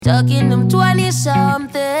Stuck in them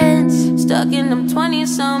 20-somethings. Stuck in them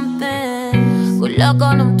 20-somethings. Good luck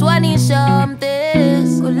on them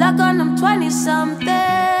 20-somethings. Good luck on them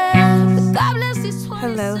 20-somethings. God bless these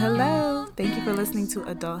 20-somethings. Hello. Thank you for listening to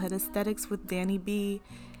Adulthood Aesthetics with Danny B.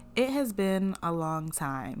 It has been a long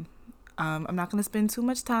time. I'm not going to spend too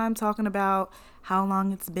much time talking about how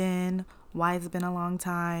long it's been, why it's been a long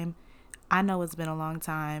time. I know it's been a long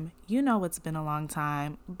time. You know it's been a long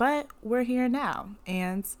time. But we're here now.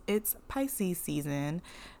 And it's Pisces season,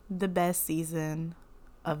 the best season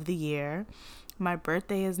of the year. My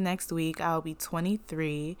birthday is next week. I'll be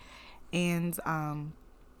 23. And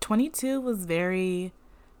 22 was very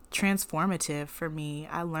transformative for me.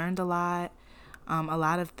 I learned a lot. A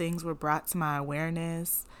lot of things were brought to my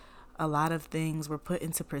awareness. A lot of things were put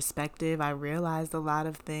into perspective. I realized a lot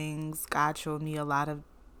of things. God showed me a lot of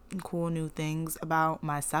cool new things about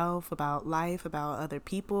myself, about life, about other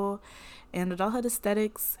people. And Adulthood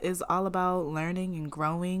Aesthetics is all about learning and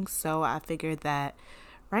growing. So I figured that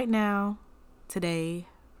right now, today,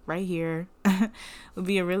 right here, would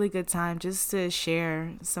be a really good time just to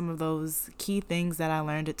share some of those key things that I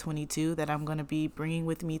learned at 22 that I'm going to be bringing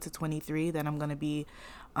with me to 23, that I'm going to be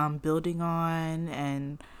building on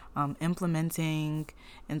and implementing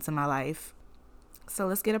into my life. So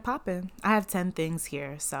let's get it popping. I have 10 things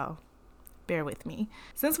here, so bear with me.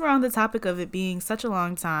 Since we're on the topic of it being such a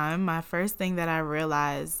long time, my first thing that I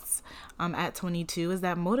realized at 22 is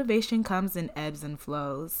that motivation comes in ebbs and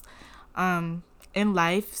flows. In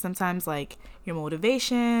life, sometimes like your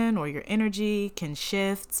motivation or your energy can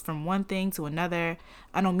shift from one thing to another.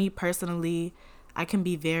 I know me personally, I can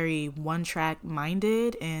be very one-track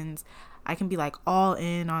minded, and I can be like all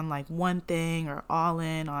in on like one thing or all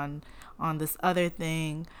in on this other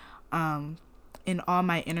thing, and all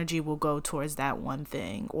my energy will go towards that one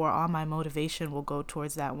thing, or all my motivation will go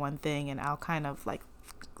towards that one thing, and I'll kind of like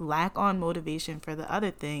lack on motivation for the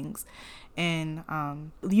other things. And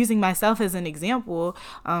using myself as an example,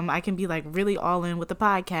 I can be like really all in with the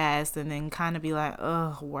podcast and then kind of be like,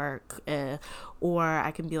 work, or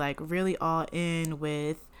I can be like really all in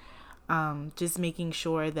with just making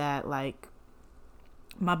sure that like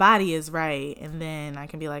my body is right, and then I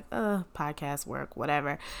can be like, podcast work,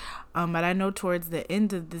 whatever. But I know towards the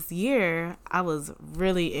end of this year, I was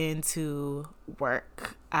really into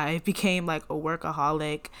work. I became like a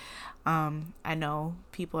workaholic. I know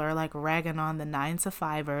people are like ragging on the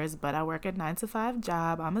 9-to-5ers, but I work a 9-to-5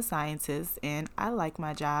 job. I'm a scientist and I like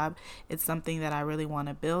my job. It's something that I really want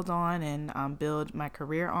to build on and build my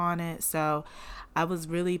career on it. So I was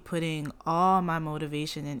really putting all my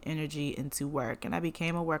motivation and energy into work, and I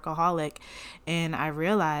became a workaholic, and I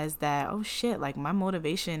realized that, oh shit, like my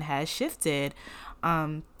motivation has shifted.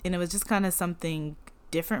 And it was just kind of something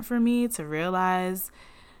different for me to realize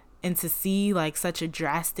and to see like such a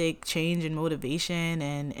drastic change in motivation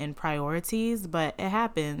and priorities, but it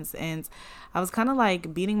happens. And I was kind of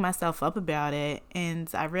like beating myself up about it, and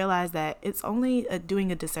I realized that it's only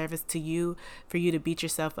doing a disservice to you for you to beat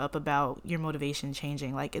yourself up about your motivation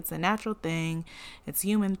changing. Like, it's a natural thing, it's a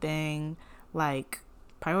human thing. Like,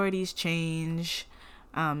 priorities change.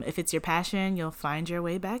 If it's your passion, you'll find your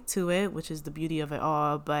way back to it, which is the beauty of it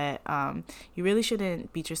all. But you really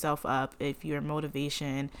shouldn't beat yourself up if your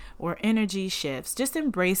motivation or energy shifts. Just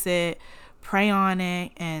embrace it, pray on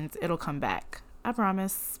it, and it'll come back. I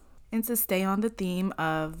promise. And to stay on the theme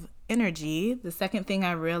of energy, the second thing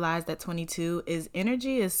I realized at 22 is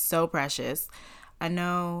energy is so precious. I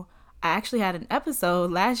know I actually had an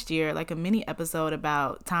episode last year, like a mini episode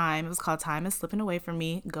about time. It was called Time is Slipping Away From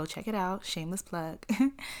Me. Go check it out. Shameless plug.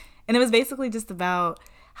 And it was basically just about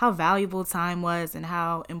how valuable time was and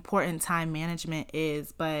how important time management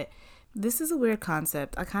is. But this is a weird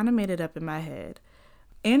concept. I kind of made it up in my head.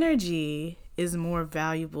 Energy is more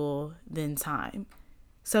valuable than time.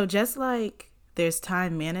 So just like there's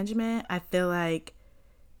time management, I feel like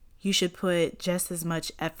you should put just as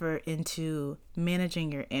much effort into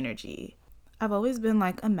managing your energy. I've always been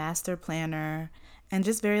like a master planner and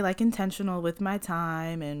just very like intentional with my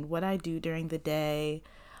time and what I do during the day.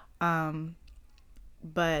 But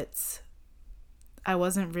I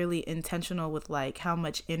wasn't really intentional with like how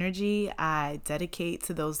much energy I dedicate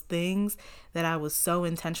to those things that I was so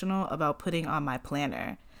intentional about putting on my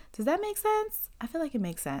planner. Does that make sense? I feel like it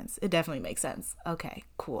makes sense. It definitely makes sense. Okay,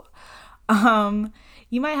 cool.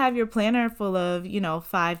 You might have your planner full of,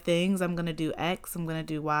 5 things. I'm going to do X, I'm going to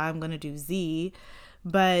do Y, I'm going to do Z.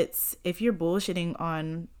 But if you're bullshitting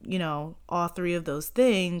on, all 3 of those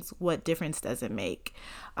things, what difference does it make?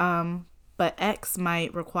 But X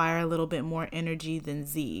might require a little bit more energy than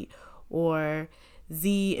Z, or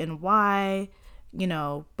Z and Y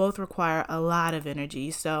both require a lot of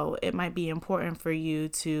energy. So it might be important for you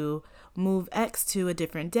to move X to a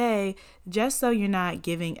different day just so you're not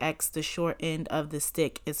giving X the short end of the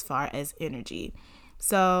stick as far as energy.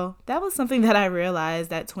 So that was something that I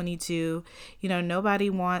realized at 22. Nobody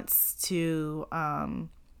wants to, I'll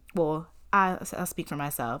speak for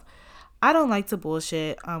myself. I don't like to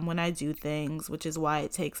bullshit when I do things, which is why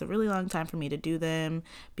it takes a really long time for me to do them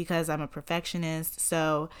because I'm a perfectionist.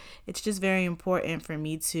 So it's just very important for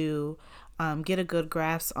me to get a good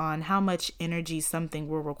grasp on how much energy something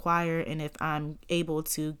will require and if I'm able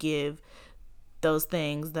to give those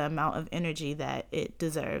things the amount of energy that it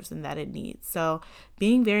deserves and that it needs. So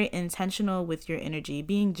being very intentional with your energy,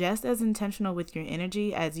 being just as intentional with your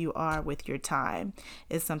energy as you are with your time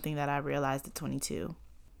is something that I realized at 22.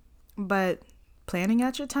 But planning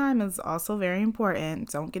out your time is also very important.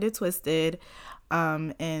 Don't get it twisted.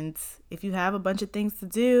 And if you have a bunch of things to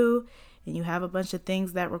do and you have a bunch of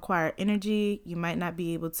things that require energy, you might not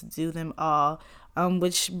be able to do them all.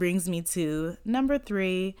 Which brings me to number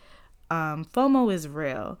 3. FOMO is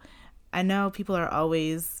real. I know people are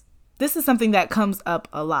always, this is something that comes up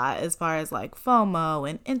a lot as far as like FOMO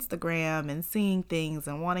and Instagram and seeing things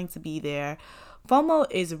and wanting to be there. FOMO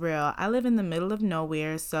is real. I live in the middle of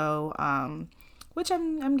nowhere, so which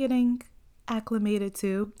I'm getting acclimated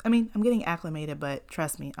to. I mean, I'm getting acclimated, but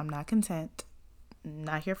trust me, I'm not content.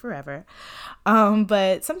 Not here forever.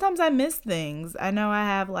 But sometimes I miss things. I know I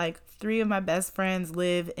have like 3 of my best friends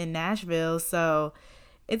live in Nashville, so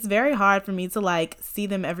it's very hard for me to like see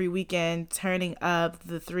them every weekend turning up,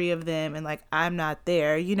 the 3 of them, and like I'm not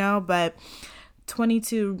there, but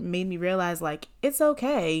 22 made me realize like it's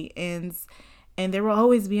okay, and there will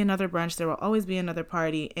always be another brunch. There will always be another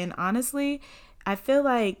party. And honestly, I feel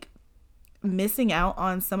like missing out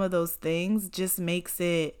on some of those things just makes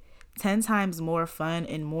it 10 times more fun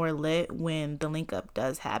and more lit when the link up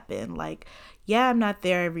does happen. Like, yeah, I'm not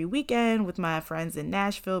there every weekend with my friends in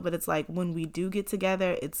Nashville, but it's like when we do get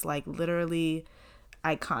together, it's like literally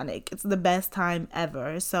iconic. It's the best time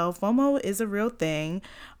ever. So FOMO is a real thing,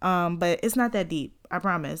 but it's not that deep, I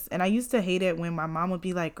promise. And I used to hate it when my mom would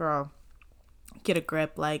be like, girl, get a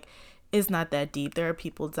grip, like it's not that deep, there are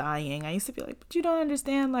people dying. I used to be like, but you don't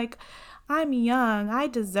understand, like I'm young, I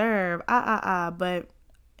deserve but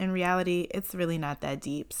in reality it's really not that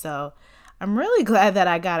deep. So I'm really glad that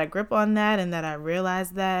I got a grip on that and that I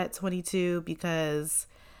realized that at 22, because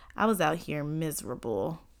I was out here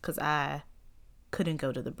miserable because I couldn't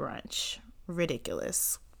go to the brunch.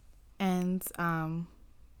 Ridiculous. And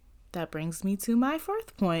that brings me to my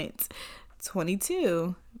 4th point.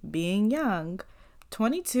 22, being young.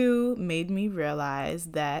 22 made me realize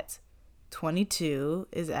that 22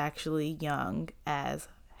 is actually young as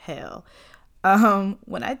hell.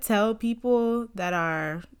 When I tell people that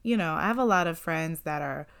are, I have a lot of friends that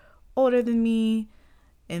are older than me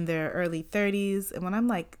in their early 30s. And when I'm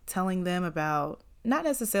like telling them about not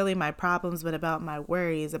necessarily my problems, but about my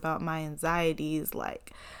worries, about my anxieties,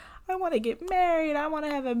 like I want to get married, I want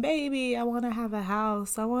to have a baby, I want to have a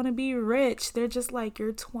house, I want to be rich. They're just like,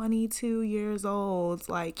 you're 22 years old.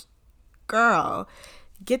 Like, girl,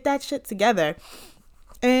 get that shit together.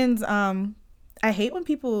 And I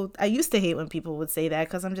used to hate when people would say that,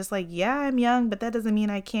 because I'm just like, yeah, I'm young, but that doesn't mean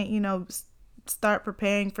I can't, start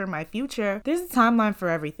preparing for my future. There's a timeline for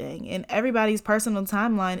everything, and everybody's personal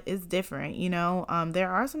timeline is different. There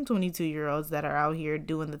are some 22-year-olds that are out here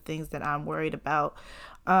doing the things that I'm worried about.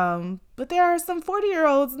 But there are some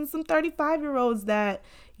 40-year-olds and some 35-year-olds that,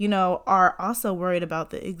 are also worried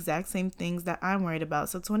about the exact same things that I'm worried about.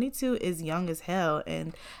 So 22 is young as hell.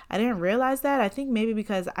 And I didn't realize that. I think maybe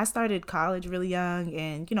because I started college really young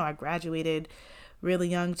and, I graduated really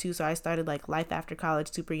young too. So I started like life after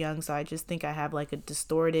college super young. So I just think I have like a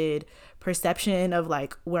distorted perception of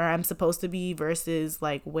like where I'm supposed to be versus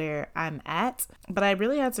like where I'm at. But I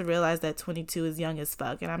really had to realize that 22 is young as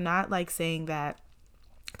fuck. And I'm not like saying that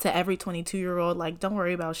to every 22-year-old, like, don't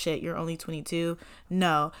worry about shit, you're only 22.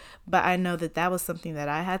 No, but I know that was something that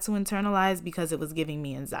I had to internalize because it was giving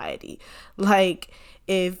me anxiety. Like,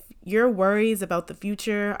 if your worries about the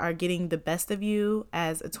future are getting the best of you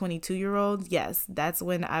as a 22-year-old, yes, that's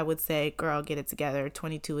when I would say, girl, get it together.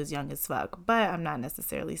 22 is young as fuck. But I'm not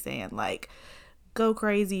necessarily saying like, go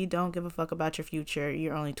crazy, don't give a fuck about your future,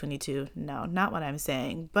 you're only 22. No, not what I'm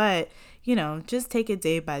saying. But, just take it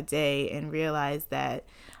day by day and realize that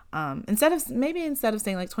instead of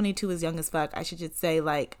saying like 22 is young as fuck, I should just say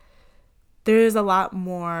like, there's a lot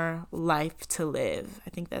more life to live. I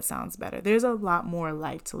think that sounds better. There's a lot more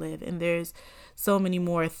life to live, and there's so many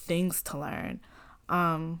more things to learn.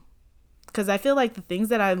 Because I feel like the things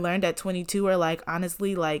that I learned at 22 are like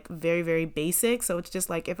honestly like very, very basic. So it's just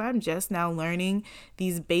like if I'm just now learning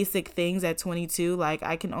these basic things at 22, like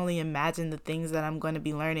I can only imagine the things that I'm going to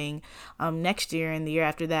be learning next year and the year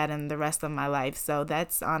after that and the rest of my life. So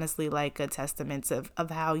that's honestly like a testament of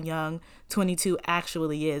how young 22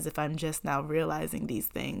 actually is if I'm just now realizing these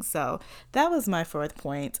things. So that was my fourth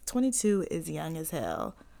point. 22 is young as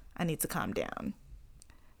hell. I need to calm down.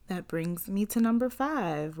 That brings me to number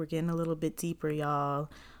 5. We're getting a little bit deeper, y'all.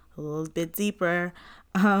 A little bit deeper.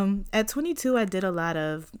 At 22, I did a lot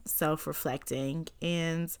of self-reflecting.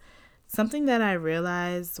 And something that I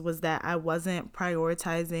realized was that I wasn't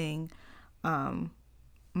prioritizing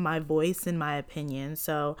my voice and my opinion.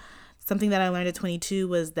 So something that I learned at 22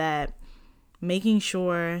 was that making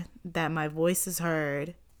sure that my voice is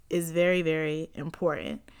heard is very, very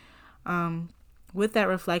important. With that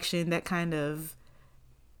reflection, that kind of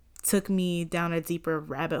took me down a deeper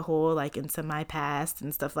rabbit hole, like into my past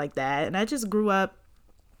and stuff like that. And I just grew up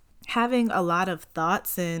having a lot of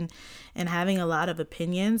thoughts and having a lot of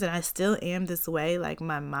opinions, and I still am this way. Like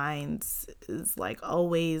my mind is like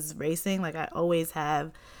always racing. Like I always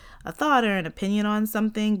have a thought or an opinion on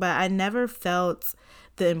something, but I never felt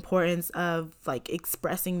the importance of like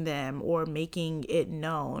expressing them or making it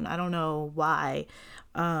known. I don't know why.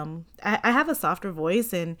 I have a softer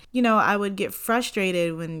voice, and I would get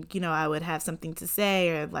frustrated when I would have something to say,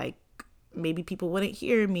 or like maybe people wouldn't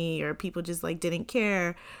hear me, or people just like didn't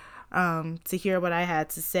care to hear what I had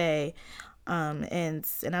to say, and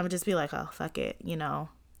I would just be like, oh fuck it,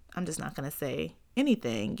 I'm just not gonna say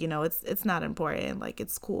anything. It's not important, like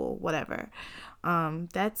it's cool, whatever.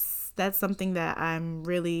 That's something that I'm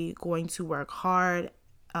really going to work hard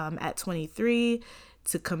at 23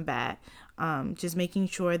 to combat. Just making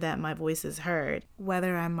sure that my voice is heard,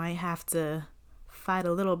 whether I might have to fight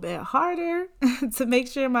a little bit harder to make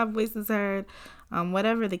sure my voice is heard.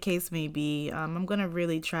 Whatever the case may be, I'm going to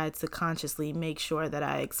really try to consciously make sure that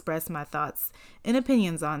I express my thoughts and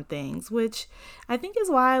opinions on things, which I think is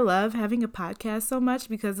why I love having a podcast so much,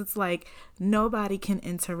 because it's like nobody can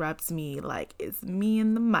interrupt me. Like it's me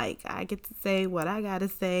and the mic. I get to say what I got to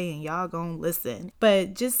say and y'all gonna listen.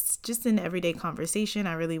 But just in everyday conversation,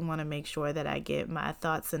 I really want to make sure that I get my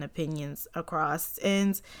thoughts and opinions across.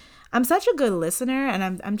 And I'm such a good listener,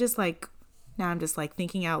 and I'm just like, now I'm just like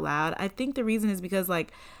thinking out loud. I think the reason is because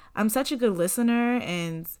like I'm such a good listener,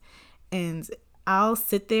 and I'll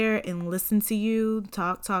sit there and listen to you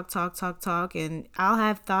talk, and I'll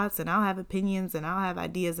have thoughts and I'll have opinions and I'll have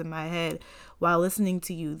ideas in my head while listening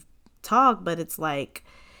to you talk. But it's like,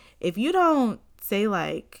 if you don't say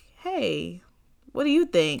like, hey, what do you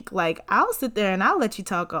think? Like, I'll sit there and I'll let you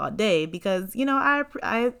talk all day, because,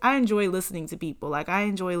 I enjoy listening to people. Like, I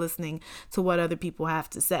enjoy listening to what other people have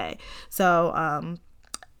to say. So,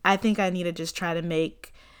 I think I need to just try to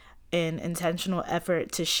make an intentional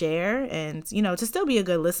effort to share and, to still be a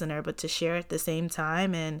good listener, but to share at the same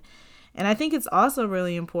time. And I think it's also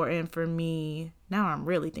really important for me, now I'm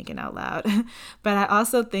really thinking out loud, but I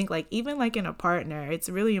also think like, even like in a partner, it's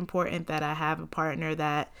really important that I have a partner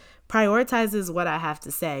that prioritizes what I have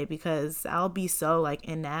to say, because I'll be so like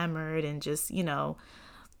enamored and just,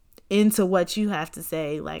 into what you have to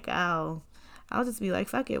say. Like I'll just be like,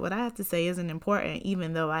 fuck it, what I have to say isn't important,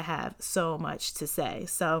 even though I have so much to say.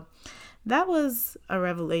 So that was a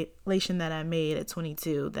revelation that I made at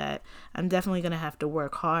 22 that I'm definitely going to have to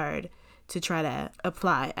work hard to try to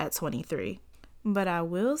apply at 23. But I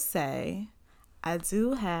will say I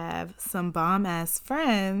do have some bomb ass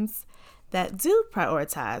friends that do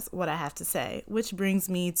prioritize what I have to say, which brings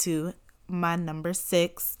me to my number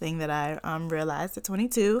 6 thing that I realized at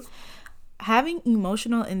 22. Having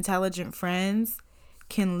emotional, intelligent friends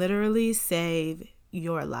can literally save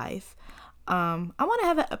your life. I want to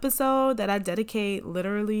have an episode that I dedicate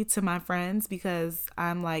literally to my friends, because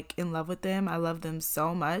I'm like in love with them. I love them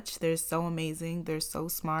so much. They're so amazing. They're so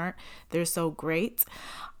smart. They're so great.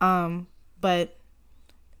 But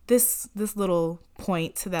this little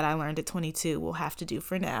point that I learned at 22 will have to do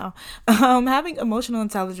for now. Having emotional,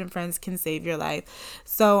 intelligent friends can save your life.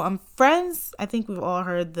 So friends, I think we've all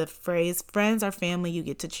heard the phrase, friends are family you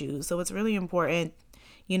get to choose. So it's really important,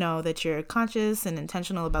 that you're conscious and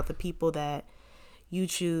intentional about the people that you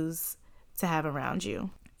choose to have around you.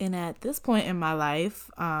 And at this point in my life,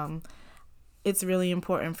 it's really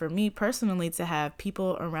important for me personally to have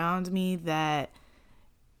people around me that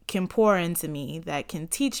can pour into me, that can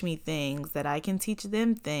teach me things, that I can teach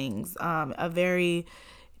them things, a very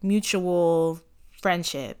mutual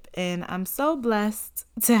friendship. And I'm so blessed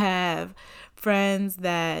to have friends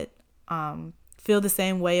that feel the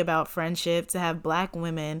same way about friendship, to have Black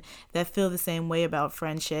women that feel the same way about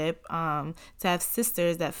friendship, to have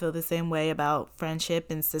sisters that feel the same way about friendship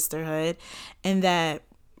and sisterhood, and that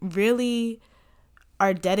really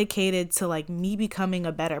are dedicated to like me becoming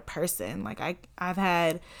a better person. Like I've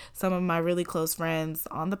had some of my really close friends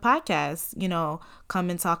on the podcast, come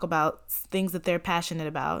and talk about things that they're passionate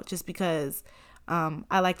about, just because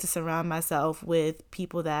I like to surround myself with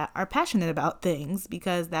people that are passionate about things,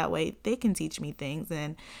 because that way they can teach me things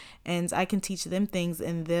and I can teach them things,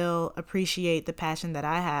 and they'll appreciate the passion that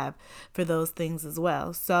I have for those things as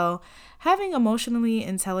well. So having emotionally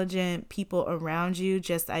intelligent people around you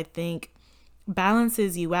just, I think,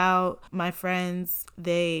 balances you out. My friends,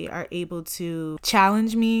 they are able to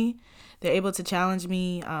challenge me. They're able to challenge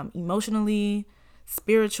me emotionally,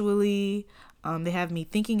 spiritually. They have me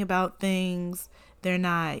thinking about things. They're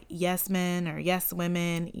not yes men or yes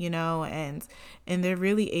women, and they're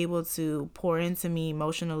really able to pour into me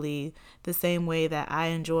emotionally the same way that I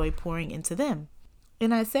enjoy pouring into them.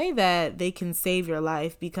 And I say that they can save your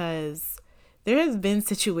life because there has been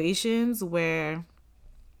situations where,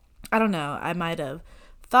 I don't know, I might have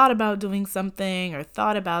thought about doing something or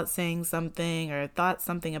thought about saying something or thought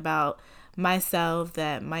something about myself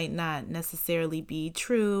that might not necessarily be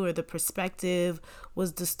true, or the perspective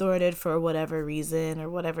was distorted for whatever reason or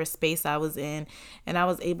whatever space I was in. And I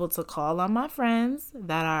was able to call on my friends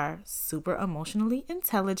that are super emotionally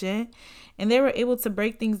intelligent, and they were able to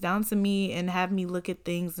break things down to me and have me look at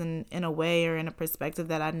things in a way or in a perspective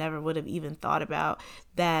that I never would have even thought about,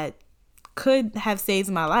 that could have saved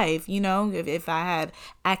my life, if I had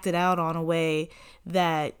acted out on a way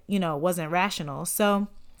that, wasn't rational. So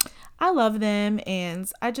I love them.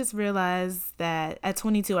 And I just realized that at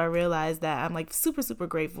 22, I realized that I'm like super, super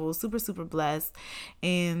grateful, super, super blessed.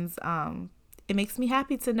 And it makes me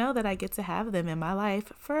happy to know that I get to have them in my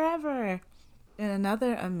life forever. And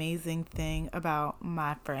another amazing thing about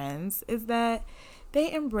my friends is that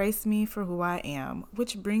they embrace me for who I am,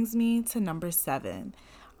 which brings me to number 7.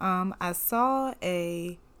 I saw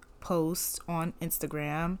a post on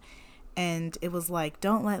Instagram, and it was like,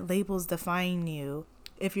 don't let labels define you.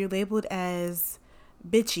 If you're labeled as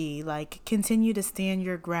bitchy, like, continue to stand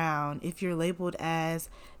your ground. If you're labeled as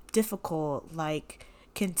difficult, like,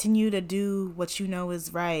 continue to do what you know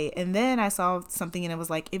is right. And then I saw something and it was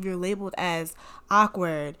like, if you're labeled as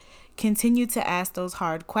awkward, continue to ask those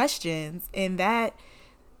hard questions. And that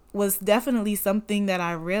was definitely something that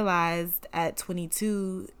I realized at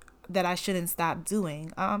 22 that I shouldn't stop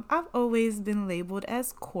doing. I've always been labeled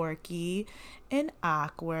as quirky and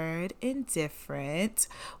awkward and different,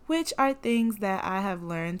 which are things that I have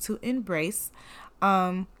learned to embrace.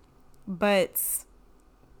 But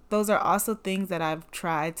those are also things that I've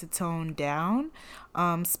tried to tone down,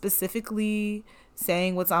 specifically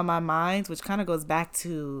saying what's on my mind, which kind of goes back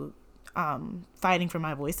to fighting for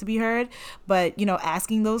my voice to be heard, but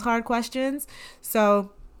asking those hard questions.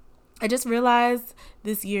 So I just realized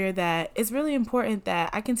this year that it's really important that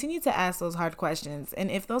I continue to ask those hard questions, and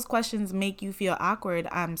if those questions make you feel awkward,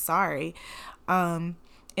 I'm sorry. And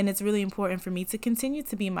it's really important for me to continue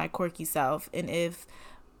to be my quirky self, and if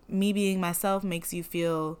me being myself makes you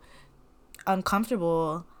feel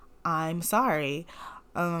uncomfortable, I'm sorry.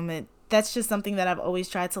 That's just something that I've always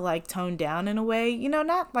tried to like tone down in a way,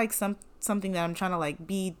 not like something that I'm trying to like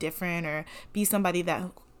be different or be somebody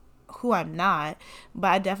that who I'm not, but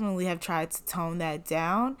I definitely have tried to tone that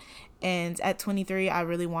down. And at 23, I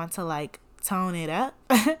really want to like tone it up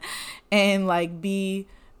and like be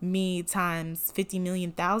me times 50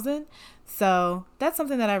 million thousand. So that's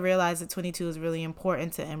something that I realized at 22 is really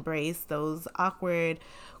important, to embrace those awkward,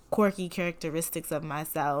 quirky characteristics of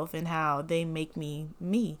myself and how they make me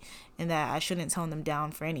me, and that I shouldn't tone them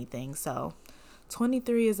down for anything. So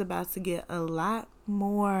 23 is about to get a lot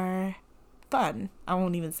more fun. I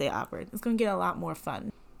won't even say awkward. It's going to get a lot more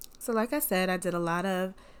fun. So like I said, I did a lot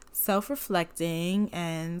of self-reflecting,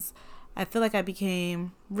 and I feel like I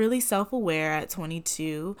became really self-aware at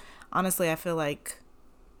 22. Honestly, I feel like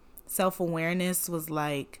self-awareness was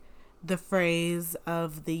like the phrase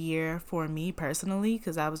of the year for me personally,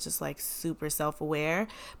 because I was just like super self-aware.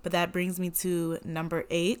 But that brings me to number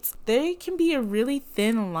 8. There can be a really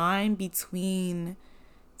thin line between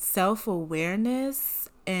self-awareness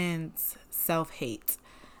and self-hate.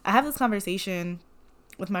 I have this conversation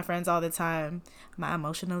with my friends all the time, my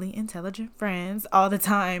emotionally intelligent friends all the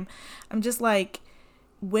time. I'm just like,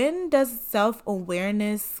 when does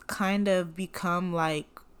self-awareness kind of become like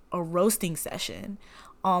a roasting session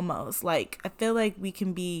almost? Like, I feel like we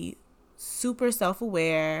can be super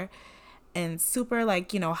self-aware and super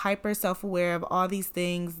like, hyper self-aware of all these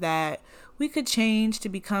things that we could change to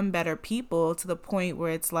become better people to the point where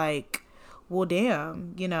it's like, well,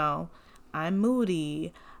 damn, I'm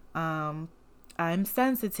moody. I'm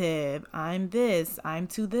sensitive. I'm this. I'm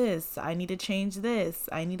to this. I need to change this.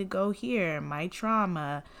 I need to go here. My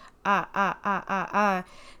trauma.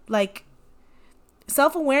 Like,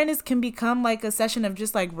 self-awareness can become like a session of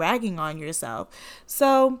just like ragging on yourself.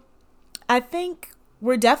 So I think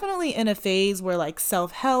we're definitely in a phase where like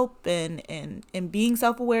self-help and being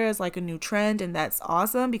self-aware is like a new trend, and that's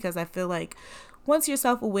awesome because I feel like once you're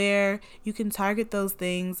self-aware, you can target those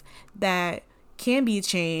things that can be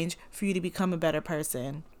changed for you to become a better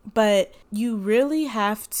person. But you really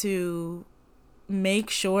have to make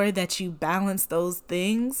sure that you balance those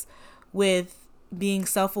things with being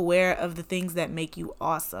self-aware of the things that make you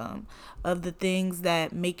awesome, of the things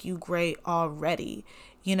that make you great already.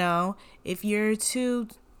 If you're too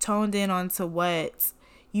toned in onto what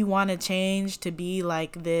you want to change to be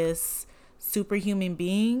like this superhuman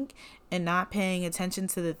being and not paying attention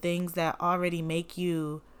to the things that already make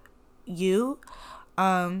you,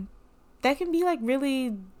 that can be like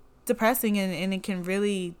really depressing, and it can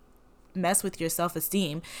really mess with your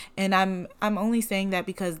self-esteem. And I'm only saying that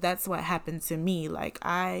because that's what happened to me. Like,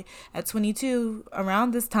 at 22,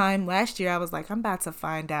 around this time last year, I was like, I'm about to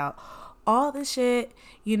find out all the shit,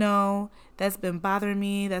 that's been bothering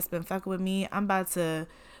me, that's been fucking with me. I'm about to,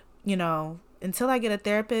 until I get a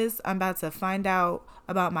therapist, I'm about to find out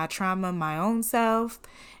about my trauma, my own self,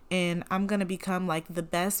 and I'm gonna become like the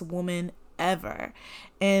best woman ever.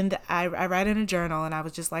 And I write in a journal, and I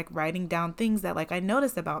was just like writing down things that like I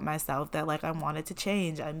noticed about myself that like I wanted to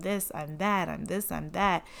change. I'm this, I'm that, I'm this, I'm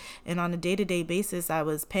that. And on a day-to-day basis, I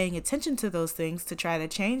was paying attention to those things to try to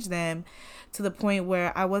change them, to the point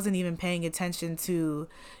where I wasn't even paying attention to,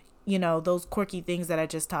 those quirky things that I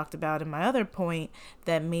just talked about in my other point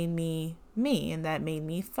that made me me and that made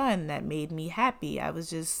me fun, that made me happy. I was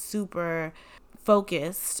just super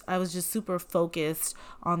focused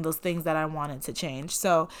on those things that I wanted to change.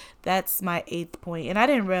 So that's my 8th point. And I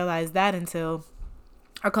didn't realize that until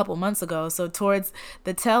a couple months ago. So towards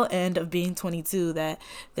the tail end of being 22, that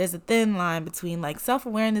there's a thin line between like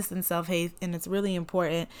self-awareness and self-hate. And it's really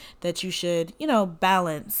important that you should,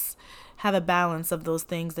 have a balance of those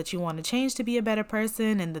things that you want to change to be a better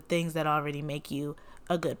person and the things that already make you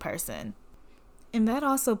a good person. And that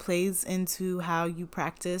also plays into how you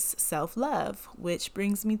practice self-love, which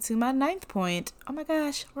brings me to my 9th point. Oh my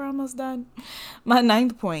gosh, we're almost done. My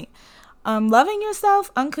 9th point. Loving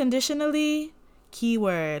yourself unconditionally,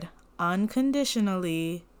 keyword,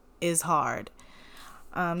 unconditionally, is hard.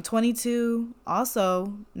 22,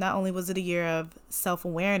 also, not only was it a year of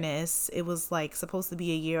self-awareness, it was like supposed to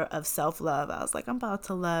be a year of self-love. I was like, I'm about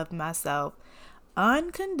to love myself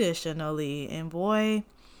unconditionally. And boy,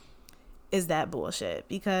 is that bullshit,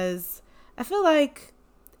 because I feel like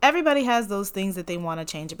everybody has those things that they want to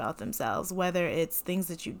change about themselves, whether it's things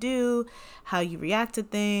that you do, how you react to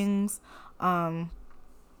things,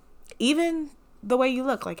 even the way you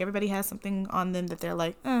look. Like, everybody has something on them that they're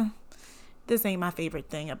like, this ain't my favorite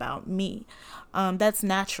thing about me. That's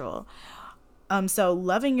natural. So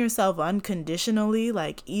loving yourself unconditionally,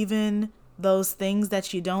 like even those things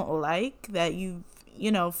that you don't like, that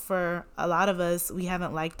for a lot of us, we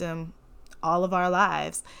haven't liked them all of our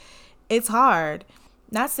lives. It's hard.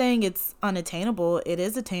 Not saying it's unattainable. It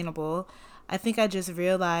is attainable. I think I just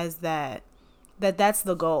realized that's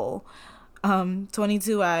the goal.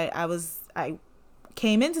 22, I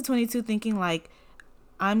came into 22 thinking like,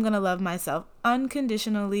 I'm going to love myself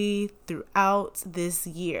unconditionally throughout this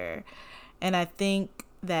year. And I think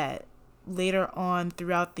that later on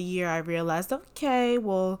throughout the year, I realized, okay,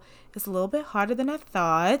 well, it's a little bit harder than I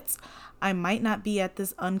thought. I might not be at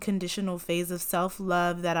this unconditional phase of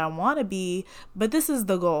self-love that I want to be, but this is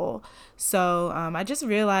the goal. So I just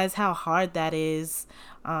realized how hard that is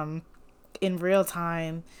in real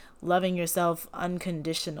time, loving yourself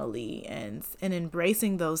unconditionally and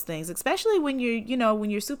embracing those things, especially when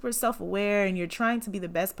you're super self-aware and you're trying to be the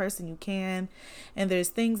best person you can, and there's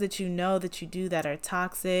things that you do that are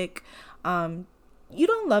toxic. You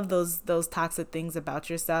don't love those toxic things about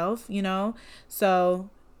yourself, so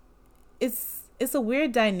it's a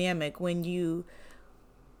weird dynamic when you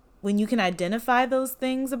can identify those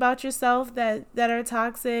things about yourself that are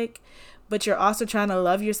toxic, but you're also trying to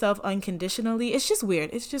love yourself unconditionally. It's just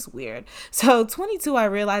weird. So 22, I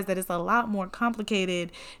realized that it's a lot more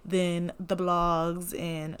complicated than the blogs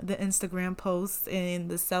and the Instagram posts and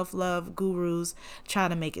the self-love gurus try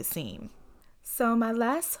to make it seem. So my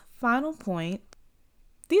last final point,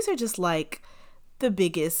 these are just like the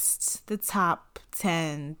top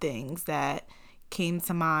 10 things that came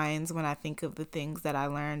to mind when I think of the things that I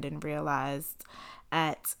learned and realized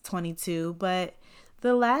at 22. But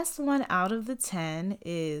the last one out of the 10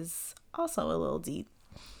 is also a little deep.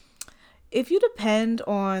 If you depend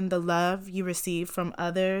on the love you receive from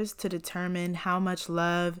others to determine how much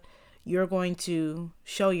love you're going to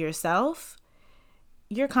show yourself,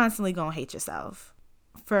 you're constantly going to hate yourself.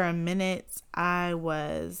 For a minute, I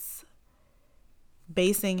was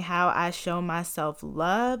basing how I show myself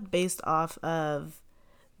love based off of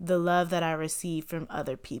the love that I receive from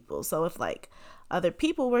other people. So if like other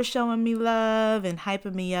people were showing me love and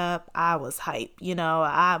hyping me up, I was hype,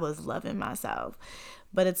 I was loving myself.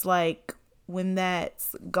 But it's like when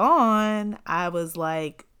that's gone, I was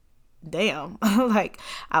like, damn, like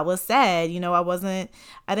I was sad,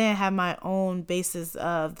 I didn't have my own basis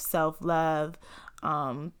of self-love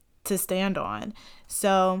to stand on.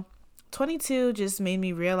 So 22 just made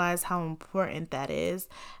me realize how important that is,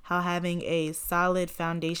 how having a solid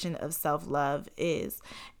foundation of self-love is.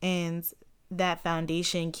 And that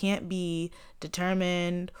foundation can't be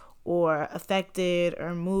determined or affected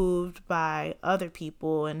or moved by other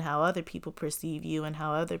people and how other people perceive you and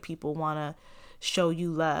how other people want to show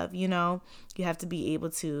you love. You have to be able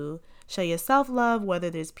to show yourself love, whether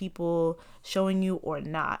there's people showing you or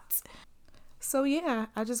not. So yeah,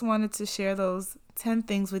 I just wanted to share those 10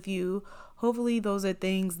 things with you. Hopefully those are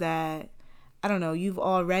things that, you've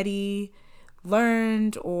already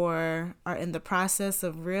learned or are in the process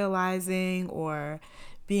of realizing or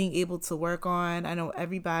being able to work on. I know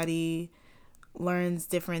everybody learns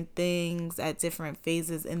different things at different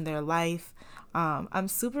phases in their life. I'm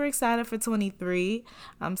super excited for 23.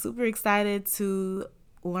 I'm super excited to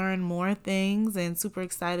learn more things and super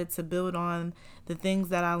excited to build on the things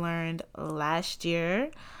that I learned last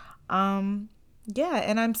year. And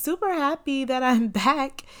I'm super happy that I'm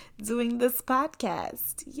back doing this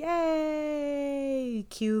podcast. Yay!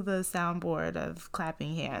 Cue the soundboard of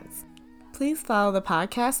clapping hands. Please follow the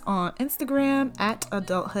podcast on Instagram at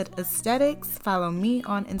Adulthood Aesthetics. Follow me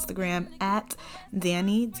on Instagram at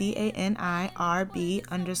Dani, DANIRB_.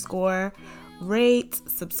 Rate,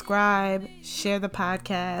 subscribe, share the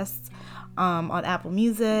podcast on Apple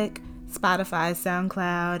Music, Spotify,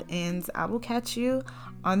 SoundCloud, and I will catch you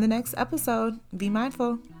on the next episode. Be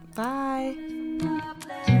mindful. Bye.